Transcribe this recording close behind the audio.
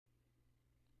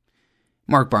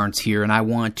Mark Barnes here, and I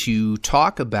want to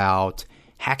talk about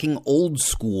hacking old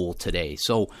school today.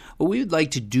 So what we would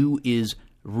like to do is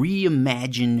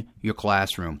reimagine your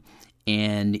classroom.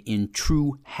 And in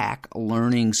true hack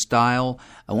learning style,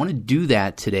 I want to do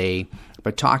that today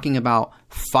by talking about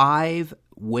 5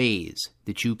 ways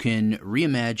that you can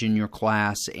reimagine your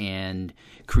class and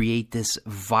create this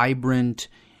vibrant,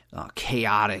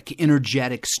 chaotic,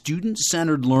 energetic,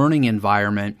 student-centered learning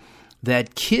environment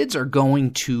that kids are going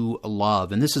to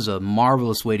love. And this is a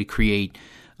marvelous way to create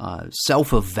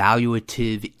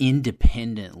self-evaluative,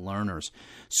 independent learners.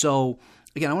 So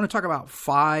again, I want to talk about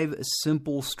 5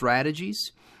 simple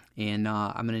strategies, and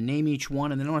I'm going to name each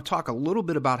one, and then I want to talk a little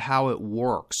bit about how it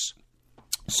works.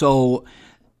 So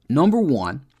number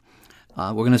 1,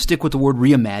 we're going to stick with the word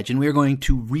reimagine. We are going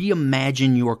to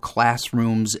reimagine your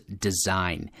classroom's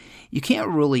design. You can't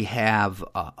really have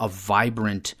a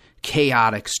vibrant,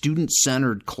 chaotic,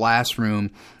 student-centered classroom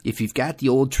if you've got the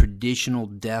old traditional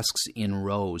desks in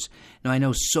rows. Now, I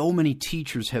know so many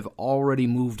teachers have already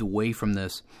moved away from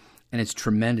this, and it's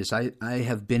tremendous. I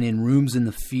have been in rooms in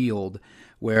the field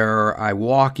where I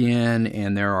walk in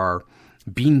and there are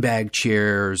beanbag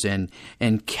chairs and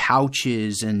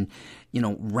couches and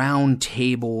round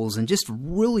tables and just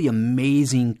really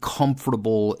amazing,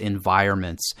 comfortable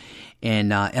environments.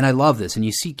 And I love this. And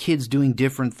you see kids doing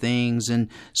different things, and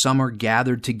some are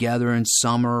gathered together and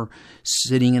some are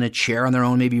sitting in a chair on their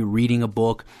own, maybe reading a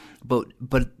book.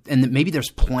 And maybe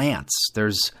there's plants,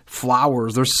 there's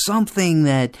flowers, there's something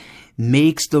that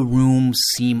makes the room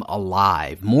seem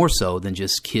alive, more so than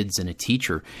just kids and a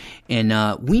teacher. And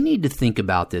we need to think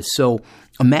about this. So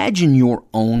imagine your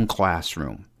own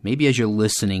classroom. Maybe as you're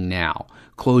listening now,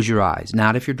 close your eyes,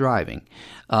 not if you're driving,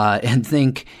 and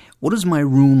think, what does my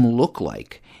room look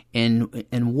like? And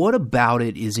what about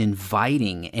it is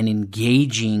inviting and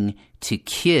engaging to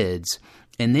kids?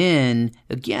 And then,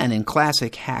 again, in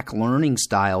classic hack learning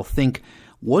style, think,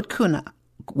 what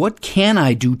can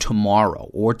I do tomorrow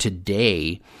or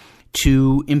today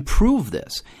to improve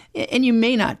this? And you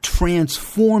may not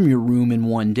transform your room in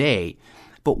one day,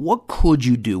 but what could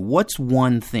you do? What's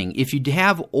one thing? If you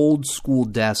have old school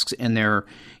desks and they're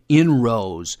in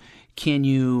rows, can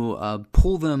you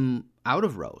pull them out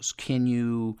of rows? Can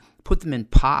you put them in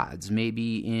pods,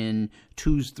 maybe in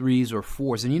 2s, 3s, or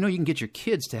 4s? And you can get your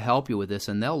kids to help you with this,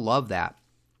 and they'll love that.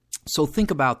 So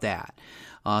think about that.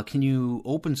 Can you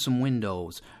open some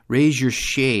windows, raise your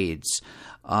shades,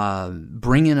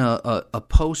 bring in a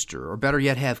poster, or better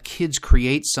yet, have kids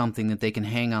create something that they can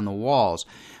hang on the walls?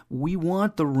 We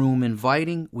want the room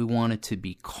inviting. We want it to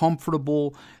be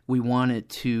comfortable. We want it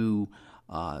to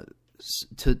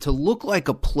look like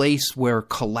a place where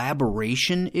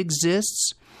collaboration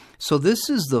exists. So this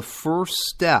is the first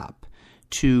step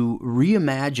to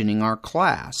reimagining our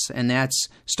class, and that's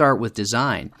start with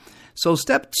design. So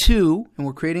step 2, and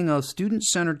we're creating a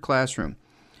student-centered classroom.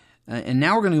 And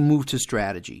now we're going to move to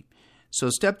strategy. So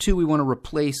step 2, we want to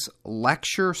replace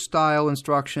lecture-style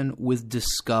instruction with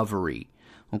discovery.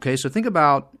 Okay, so think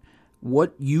about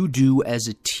what you do as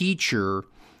a teacher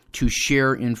to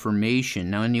share information.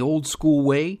 Now, in the old school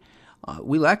way,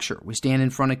 we lecture. We stand in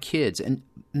front of kids. And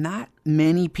not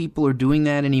many people are doing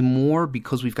that anymore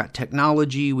because we've got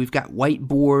technology, we've got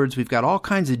whiteboards, we've got all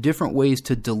kinds of different ways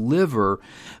to deliver.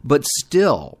 But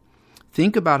still,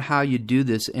 think about how you do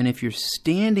this. And if you're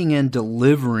standing and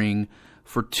delivering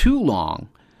for too long,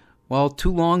 well,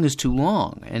 too long is too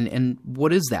long. And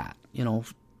what is that?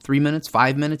 3 minutes,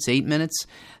 5 minutes, 8 minutes?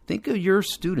 Think of your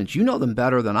students. You know them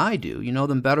better than I do. You know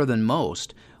them better than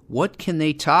most. What can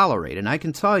they tolerate? And I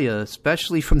can tell you,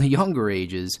 especially from the younger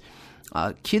ages,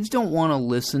 kids don't want to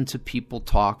listen to people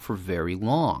talk for very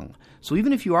long. So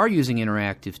even if you are using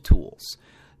interactive tools,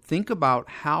 think about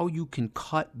how you can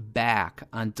cut back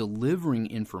on delivering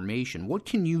information. What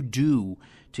can you do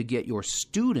to get your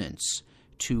students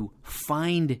to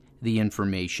find the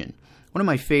information? One of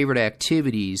my favorite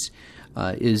activities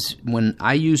is when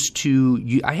I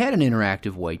had an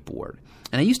interactive whiteboard,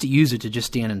 and I used to use it to just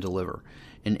stand and deliver.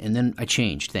 And then I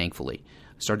changed, thankfully.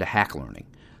 I started to hack learning.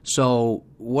 So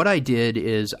what I did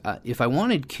is if I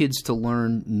wanted kids to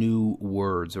learn new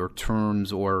words or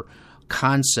terms or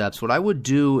concepts, what I would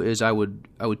do is I would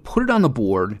put it on the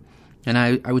board, and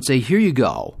I would say, here you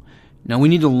go. Now we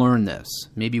need to learn this.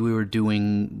 Maybe we were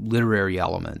doing literary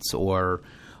elements or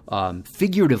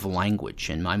figurative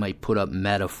language, and I might put up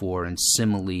metaphor and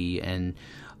simile and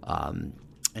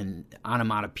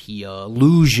onomatopoeia,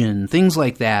 allusion, things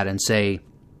like that, and say,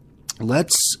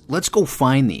 let's go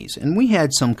find these. And we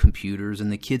had some computers,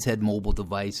 and the kids had mobile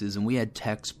devices, and we had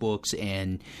textbooks,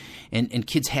 and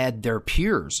kids had their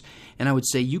peers. And I would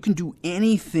say, you can do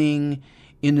anything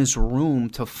in this room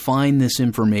to find this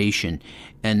information.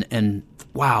 And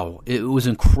wow, it was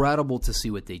incredible to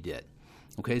see what they did.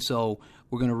 Okay, so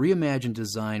we're going to reimagine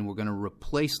design. We're going to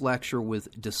replace lecture with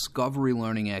discovery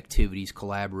learning activities,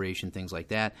 collaboration, things like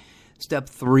that. Step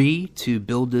 3, to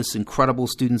build this incredible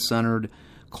student-centered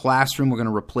classroom, we're going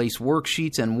to replace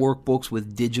worksheets and workbooks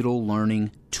with digital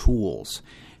learning tools.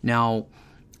 Now,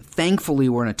 thankfully,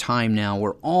 we're in a time now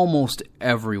where almost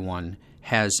everyone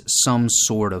has some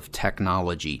sort of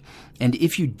technology. And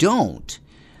if you don't,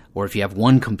 or if you have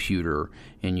one computer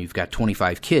and you've got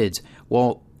 25 kids,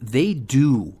 well, they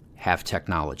do have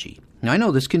technology. Now, I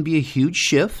know this can be a huge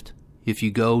shift if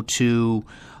you go to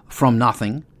from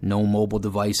nothing, no mobile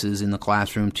devices in the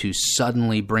classroom, to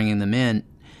suddenly bringing them in.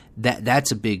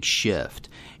 That's a big shift.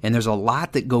 And there's a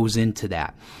lot that goes into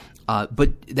that.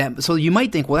 So you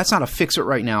might think, well, that's not a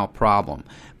fix-it-right-now problem.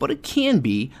 But it can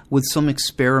be with some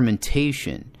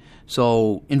experimentation.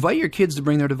 So invite your kids to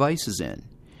bring their devices in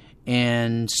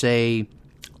and say,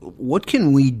 what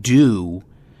can we do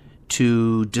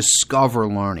to discover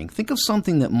learning? Think of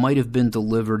something that might have been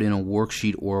delivered in a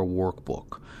worksheet or a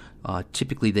workbook.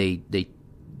 Typically, they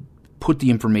put the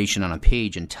information on a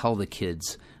page and tell the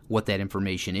kids what that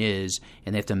information is,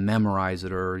 and they have to memorize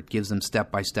it, or it gives them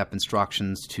step-by-step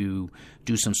instructions to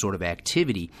do some sort of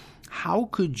activity. How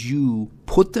could you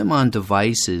put them on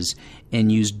devices and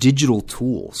use digital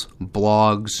tools,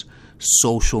 blogs,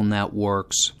 social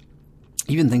networks,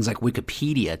 even things like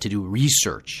Wikipedia to do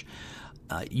research?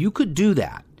 You could do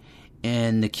that.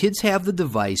 And the kids have the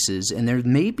devices, and there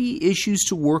may be issues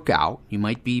to work out. You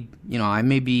might be, I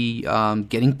may be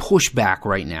getting pushback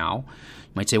right now.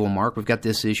 You might say, well, Mark, we've got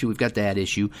this issue, we've got that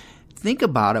issue. Think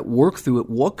about it, work through it.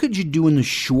 What could you do in the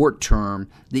short term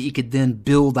that you could then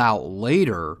build out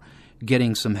later,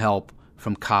 getting some help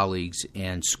from colleagues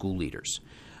and school leaders?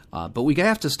 But we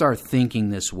have to start thinking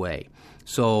this way.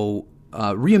 So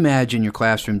reimagine your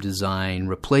classroom design,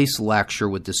 replace lecture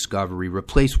with discovery,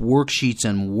 replace worksheets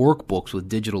and workbooks with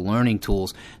digital learning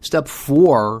tools. Step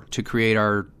 4, to create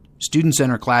our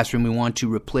student-centered classroom, we want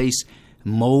to replace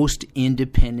most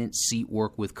independent seat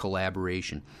work with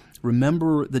collaboration.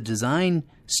 Remember the design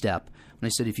step when I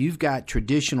said if you've got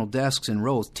traditional desks and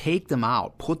rows, take them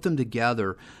out, put them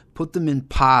together, put them in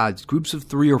pods, groups of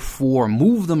 3 or 4,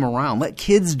 move them around, let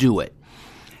kids do it.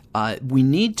 We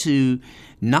need to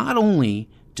not only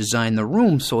design the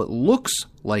room so it looks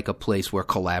like a place where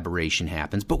collaboration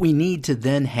happens, but we need to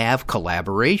then have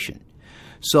collaboration.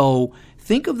 So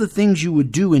think of the things you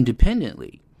would do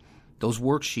independently, those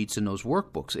worksheets and those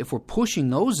workbooks. If we're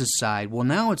pushing those aside, well,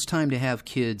 now it's time to have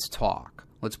kids talk.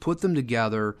 Let's put them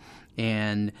together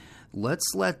and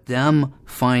let's let them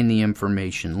find the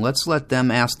information. Let's let them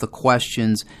ask the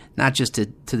questions, not just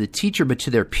to the teacher, but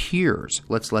to their peers.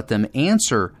 Let's let them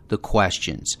answer the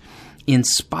questions.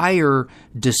 Inspire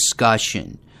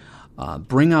discussion.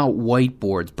 Bring out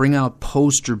whiteboards, bring out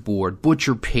poster board,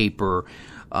 butcher paper,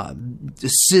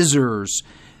 scissors,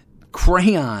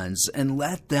 crayons, and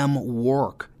let them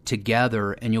work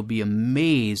together, and you'll be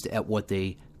amazed at what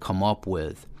they come up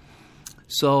with.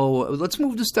 So let's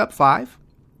move to step 5.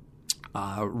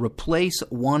 Replace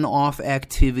one-off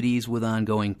activities with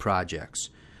ongoing projects.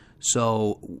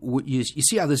 So you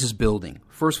see how this is building.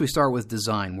 First, we start with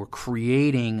design. We're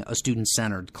creating a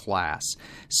student-centered class.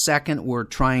 Second, we're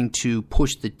trying to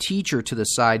push the teacher to the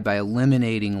side by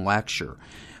eliminating lecture.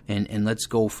 And let's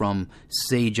go from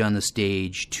sage on the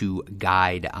stage to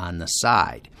guide on the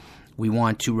side. We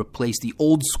want to replace the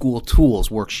old school tools,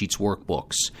 worksheets,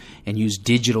 workbooks, and use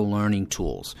digital learning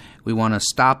tools. We want to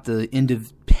stop the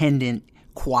independent,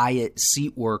 quiet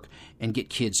seat work and get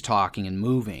kids talking and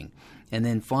moving. And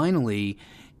then finally,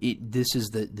 this is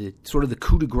the sort of the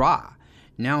coup de grace.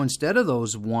 Now, instead of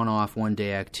those one-off,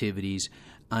 one-day activities,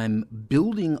 I'm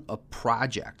building a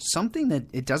project, something that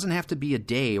it doesn't have to be a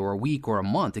day or a week or a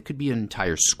month. It could be an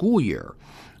entire school year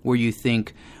where you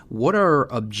think, what are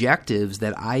objectives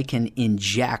that I can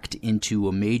inject into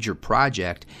a major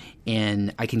project,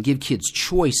 and I can give kids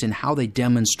choice in how they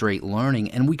demonstrate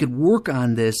learning, and we could work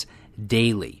on this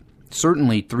daily,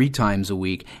 certainly 3 times a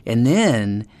week. And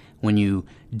then when you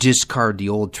discard the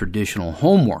old traditional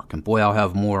homework, and boy, I'll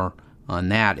have more on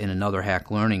that in another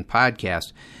Hack Learning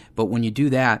podcast, but when you do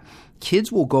that,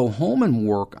 kids will go home and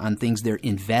work on things they're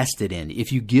invested in.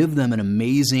 If you give them an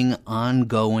amazing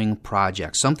ongoing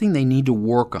project, something they need to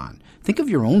work on. Think of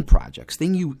your own projects,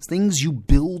 things you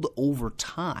build over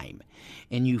time,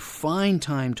 and you find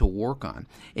time to work on,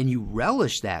 and you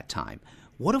relish that time.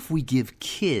 What if we give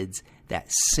kids that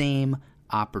same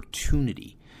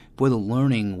opportunity? Boy, the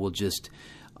learning will just,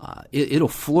 it'll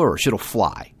flourish, it'll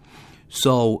fly.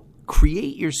 So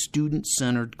Create your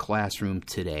student-centered classroom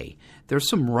today. There's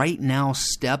some right now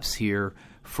steps here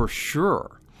for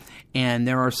sure. And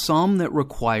there are some that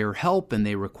require help and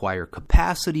they require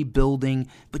capacity building,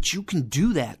 but you can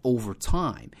do that over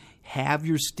time. Have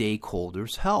your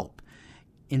stakeholders help.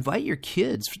 Invite your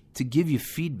kids to give you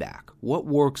feedback, what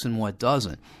works and what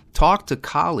doesn't. Talk to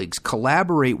colleagues,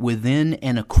 collaborate within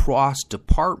and across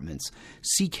departments,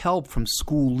 seek help from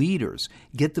school leaders,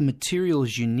 get the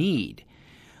materials you need.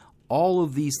 All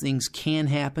of these things can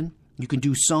happen. You can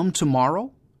do some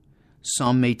tomorrow.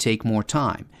 Some may take more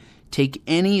time. Take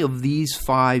any of these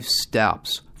 5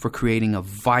 steps for creating a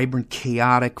vibrant,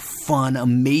 chaotic, fun,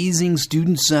 amazing,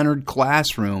 student-centered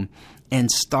classroom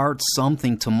and start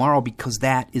something tomorrow, because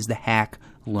that is the hack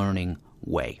learning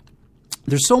way.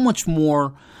 There's so much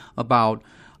more about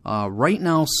right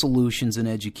now solutions in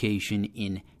education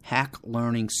in Hack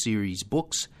Learning series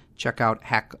books. Check out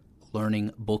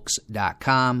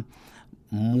hacklearningbooks.com.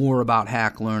 More about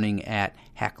hack learning at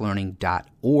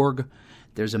hacklearning.org.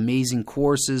 There's amazing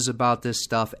courses about this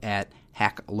stuff at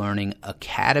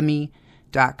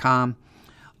hacklearningacademy.com.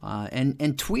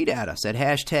 And tweet at us at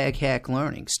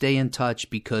 #hacklearning. Stay in touch,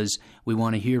 because we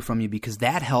want to hear from you, because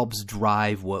that helps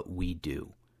drive what we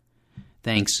do.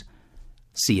 Thanks.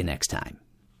 See you next time.